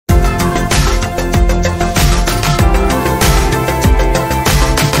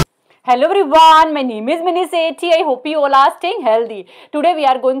Hello everyone, my name is Sethi. I hope you all are staying healthy. Today we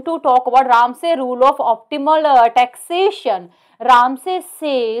are going to talk about Ramsey rule of optimal taxation. Ramsey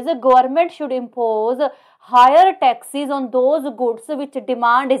says government should impose higher taxes on those goods which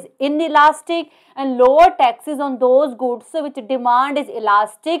demand is inelastic and lower taxes on those goods which demand is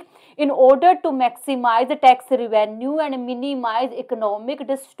elastic in order to maximize tax revenue and minimize economic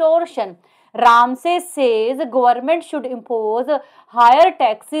distortion. Ramsey says government should impose higher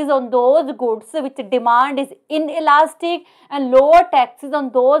taxes on those goods which demand is inelastic and lower taxes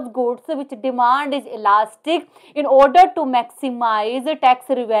on those goods which demand is elastic in order to maximize tax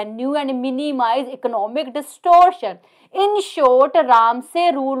revenue and minimize economic distortion. In short,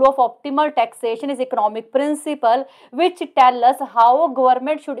 Ramsey rule of optimal taxation is economic principle which tell us how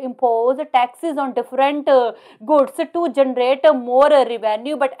government should impose taxes on different goods to generate more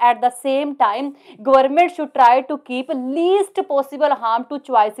revenue, but at the same time government should try to keep least possible harm to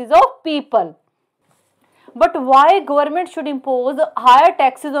choices of people. But why government should impose higher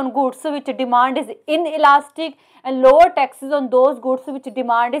taxes on goods which demand is inelastic and lower taxes on those goods which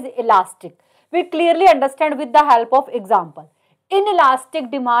demand is elastic? We clearly understand with the help of example.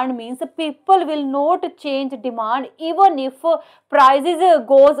 Inelastic demand means people will not change demand even if prices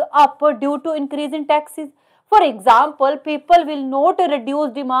goes up due to increase in taxes. For example, people will not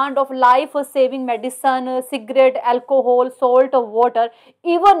reduce demand of life-saving medicine, cigarette, alcohol, salt, or water,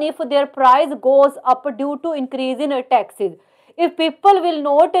 even if their price goes up due to increase in taxes. If people will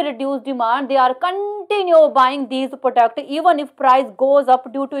not reduce demand, they are continue buying these products even if price goes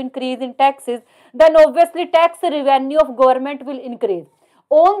up due to increase in taxes, then obviously tax revenue of government will increase.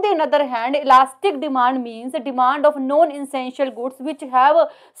 On the other hand, elastic demand means demand of non-essential goods which have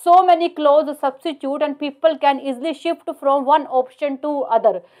so many close substitute and people can easily shift from one option to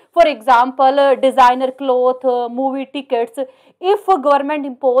other. For example, designer cloth, movie tickets. If government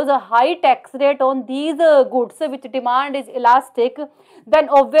impose a high tax rate on these goods which demand is elastic, then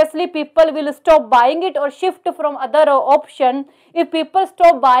obviously people will stop buying it or shift from other option. If people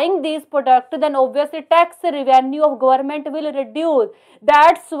stop buying these products, then obviously tax revenue of government will reduce.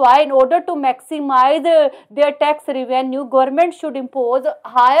 That's why in order to maximize their tax revenue, government should impose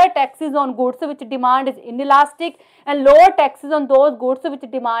higher taxes on goods which demand is inelastic and lower taxes on those goods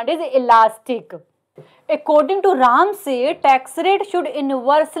which demand is elastic. According to Ramsey, tax rate should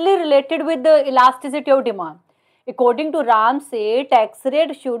inversely related with the elasticity of demand. According to Ramsey, tax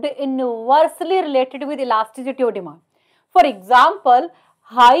rate should inversely related with elasticity of demand. For example,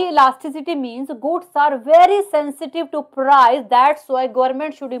 high elasticity means goods are very sensitive to price. That's why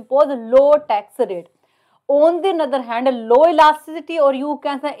government should impose low tax rate. On the other hand, low elasticity or you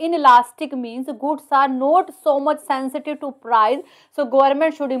can say inelastic means goods are not so much sensitive to price. So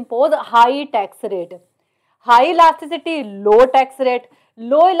government should impose high tax rate. High elasticity, low tax rate.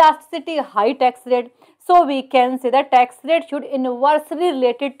 Low elasticity, high tax rate. So we can say that tax rate should inversely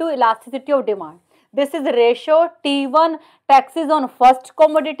related to elasticity of demand. This is ratio T1 taxes on first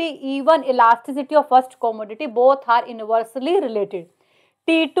commodity, E1 elasticity of first commodity, both are inversely related.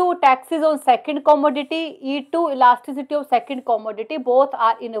 T2 taxes on second commodity, E2 elasticity of second commodity, both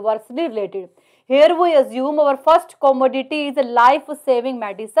are inversely related. Here we assume our first commodity is a life-saving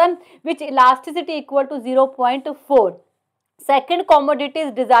medicine which elasticity equal to 0.4. Second commodity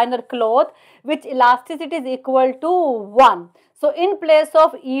is designer cloth which elasticity is equal to 1. So in place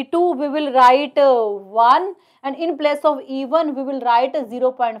of E2 we will write 1 and in place of E1 we will write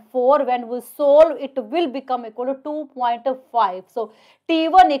 0.4. When we solve it will become equal to 2.5. So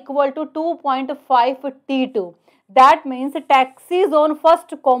T1 equal to 2.5 T2. That means taxes on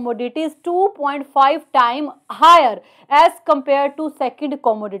first commodity is 2.5 times higher as compared to second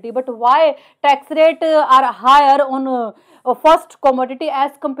commodity. But why tax rate are higher on first commodity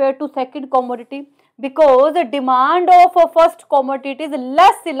as compared to second commodity? Because the demand of a first commodity is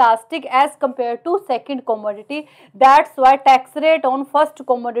less elastic as compared to second commodity. That's why tax rate on first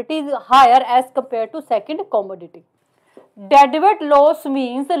commodity is higher as compared to second commodity. Deadweight loss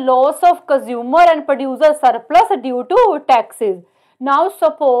means loss of consumer and producer surplus due to taxes. Now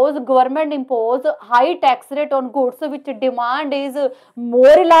suppose government impose high tax rate on goods which demand is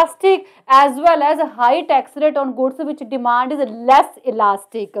more elastic as well as high tax rate on goods which demand is less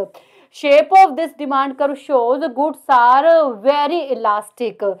elastic. Shape of this demand curve shows goods are very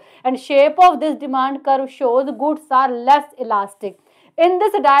elastic and shape of this demand curve shows goods are less elastic. In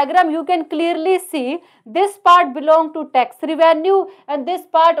this diagram, you can clearly see this part belongs to tax revenue and this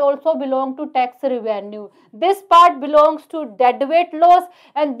part also belongs to tax revenue. This part belongs to deadweight loss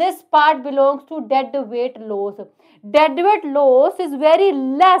and this part belongs to deadweight loss. Deadweight loss is very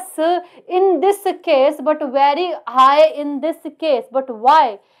less in this case but very high in this case. But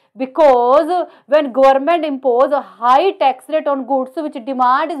why? because when government impose a high tax rate on goods which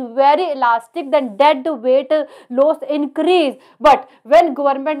demand is very elastic, then dead weight loss increase. But when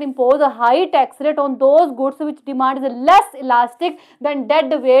government impose a high tax rate on those goods which demand is less elastic, then dead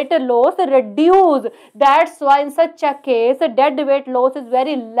weight loss reduce. That's why in such a case dead weight loss is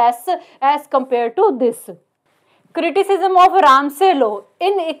very less as compared to this. Criticism of Ramsey law,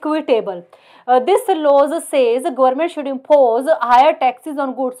 inequitable. This law says the government should impose higher taxes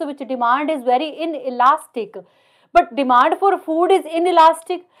on goods which demand is very inelastic. But demand for food is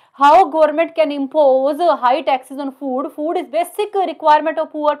inelastic. How government can impose high taxes on food? Food is basic requirement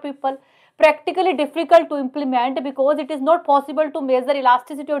of poor people. Practically difficult to implement because it is not possible to measure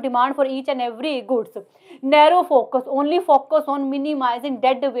elasticity of demand for each and every goods. Narrow focus, only focus on minimizing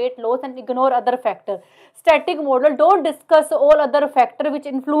dead weight loss and ignore other factors. Static model, don't discuss all other factors which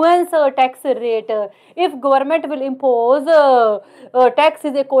influence tax rate. If government will impose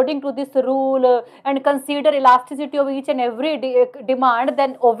taxes according to this rule and consider elasticity of each and every demand,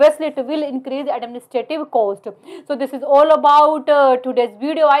 then obviously it will increase administrative cost. So this is all about today's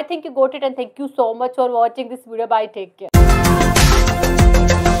video. I think you got it, and thank you so much for watching this video. Bye, take care.